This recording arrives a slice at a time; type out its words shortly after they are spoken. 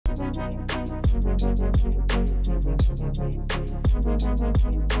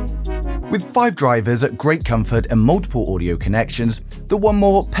With 5 drivers, great comfort and multiple audio connections, the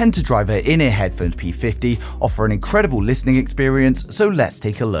 1MORE Penta driver in-ear headphones P50 offer an incredible listening experience, so let's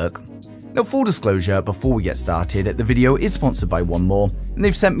take a look. Now, full disclosure, before we get started, the video is sponsored by 1MORE, and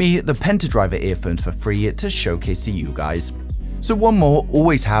they've sent me the Penta driver earphones for free to showcase to you guys. So 1MORE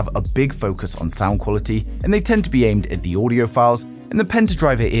always have a big focus on sound quality, and they tend to be aimed at the audiophiles, and the Penta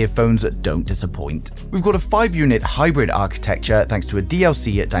driver earphones don't disappoint. We've got a 5-unit hybrid architecture thanks to a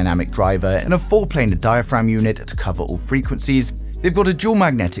DLC dynamic driver and a 4-planar diaphragm unit to cover all frequencies. They've got a dual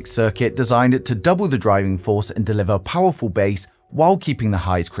magnetic circuit designed to double the driving force and deliver powerful bass while keeping the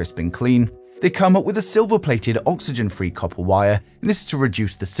highs crisp and clean. They come with a silver-plated oxygen-free copper wire, and this is to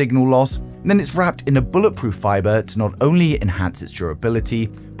reduce the signal loss, and then it's wrapped in a bulletproof fiber to not only enhance its durability,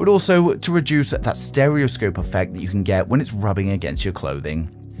 but also to reduce that stereoscope effect that you can get when it's rubbing against your clothing.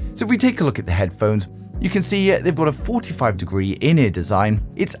 So if we take a look at the headphones, you can see they've got a 45-degree in-ear design,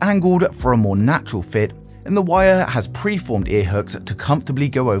 it's angled for a more natural fit, and the wire has pre-formed ear hooks to comfortably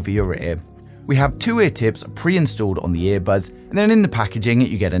go over your ear. We have 2 ear tips pre-installed on the earbuds, and then in the packaging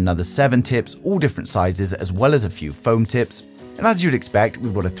you get another 7 tips, all different sizes, as well as a few foam tips. And as you'd expect,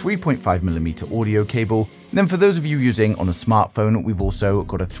 we've got a 3.5mm audio cable. And then for those of you using on a smartphone, we've also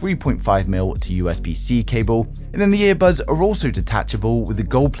got a 3.5mm to USB-C cable. And then the earbuds are also detachable with the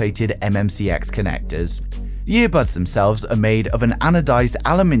gold-plated MMCX connectors. The earbuds themselves are made of an anodized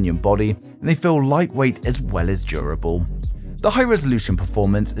aluminium body, and they feel lightweight as well as durable. The high-resolution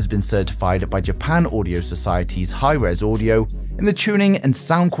performance has been certified by Japan Audio Society's High-Res Audio, and the tuning and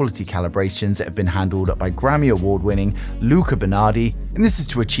sound quality calibrations have been handled by Grammy Award-winning Luca Bernardi, and this is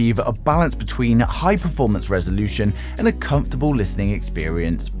to achieve a balance between high-performance resolution and a comfortable listening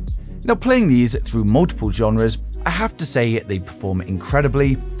experience. Now, playing these through multiple genres, I have to say they perform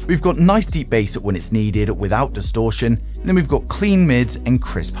incredibly. We've got nice deep bass when it's needed without distortion, and then we've got clean mids and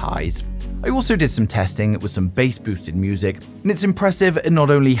crisp highs. I also did some testing with some bass-boosted music, and it's impressive in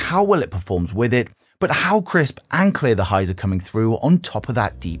not only how well it performs with it, but how crisp and clear the highs are coming through on top of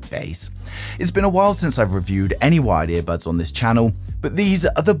that deep bass. It's been a while since I've reviewed any wired earbuds on this channel, but these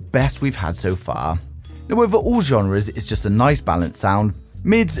are the best we've had so far. Now, over all genres, it's just a nice balanced sound.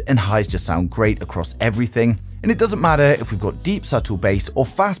 Mids and highs just sound great across everything, and it doesn't matter if we've got deep subtle bass or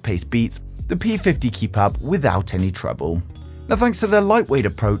fast-paced beats, the P50 keep up without any trouble. Now, thanks to their lightweight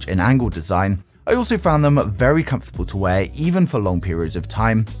approach and angle design, I also found them very comfortable to wear even for long periods of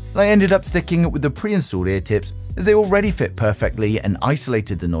time, and I ended up sticking with the pre-installed ear tips as they already fit perfectly and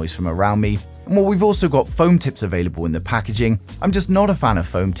isolated the noise from around me. And while we've also got foam tips available in the packaging, I'm just not a fan of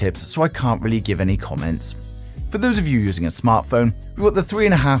foam tips, so I can't really give any comments. For those of you using a smartphone, we've got the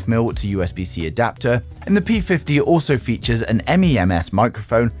 3.5mm to USB-C adapter, and the P50 also features an MEMS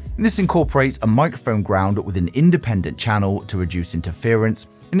microphone, and this incorporates a microphone ground with an independent channel to reduce interference,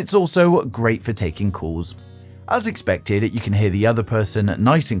 and it's also great for taking calls. As expected, you can hear the other person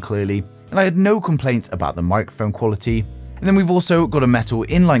nice and clearly, and I had no complaints about the microphone quality. And then we've also got a metal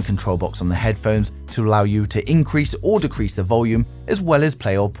inline control box on the headphones to allow you to increase or decrease the volume, as well as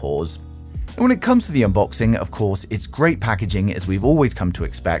play or pause. And when it comes to the unboxing, of course, it's great packaging as we've always come to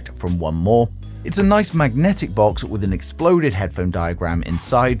expect from 1MORE. It's a nice magnetic box with an exploded headphone diagram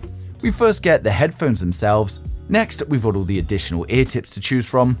inside. We first get the headphones themselves. Next, we've got all the additional ear tips to choose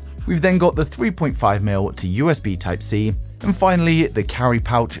from. We've then got the 3.5mm to USB Type-C, and finally the carry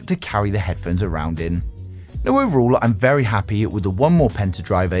pouch to carry the headphones around in. Now, overall, I'm very happy with the 1MORE Penta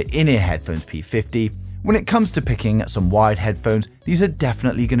driver in-ear headphones P50. When it comes to picking some wired headphones, these are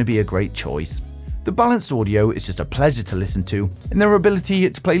definitely going to be a great choice. The balanced audio is just a pleasure to listen to, and their ability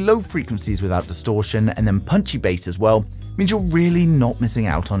to play low frequencies without distortion and then punchy bass as well means you're really not missing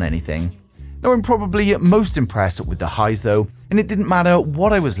out on anything. Now, I'm probably most impressed with the highs though, and it didn't matter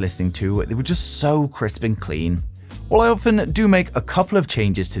what I was listening to, they were just so crisp and clean. While I often do make a couple of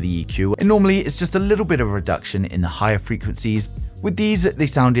changes to the EQ, and normally it's just a little bit of a reduction in the higher frequencies, with these they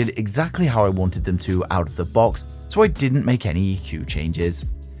sounded exactly how I wanted them to out of the box, so I didn't make any EQ changes.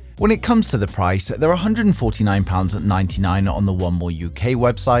 When it comes to the price, they're £149.99 on the 1MORE UK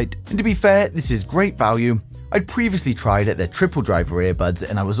website, and to be fair, this is great value. I'd previously tried their triple driver earbuds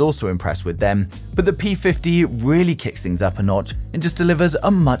and I was also impressed with them, but the P50 really kicks things up a notch and just delivers a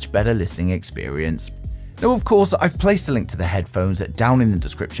much better listening experience. Now, of course, I've placed a link to the headphones down in the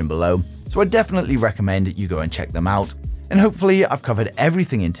description below, so I definitely recommend you go and check them out. And hopefully I've covered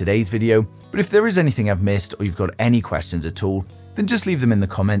everything in today's video, but if there is anything I've missed or you've got any questions at all, then just leave them in the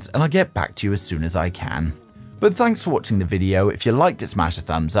comments and I'll get back to you as soon as I can. But thanks for watching the video. If you liked it, smash a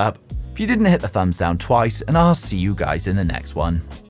thumbs up. If you didn't, hit the thumbs down twice, and I'll see you guys in the next one.